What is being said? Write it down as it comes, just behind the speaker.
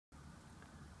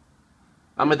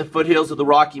I'm at the foothills of the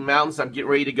Rocky Mountains. I'm getting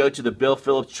ready to go to the Bill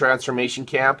Phillips Transformation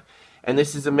Camp. And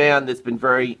this is a man that's been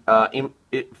very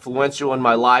influential in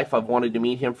my life. I've wanted to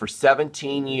meet him for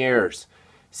 17 years.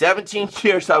 17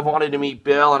 years I've wanted to meet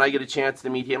Bill, and I get a chance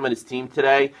to meet him and his team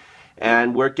today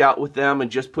and work out with them and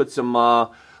just put some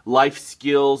life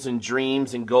skills and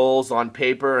dreams and goals on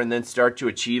paper and then start to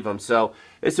achieve them. So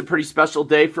it's a pretty special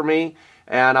day for me,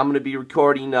 and I'm going to be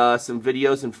recording some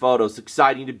videos and photos.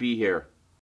 Exciting to be here.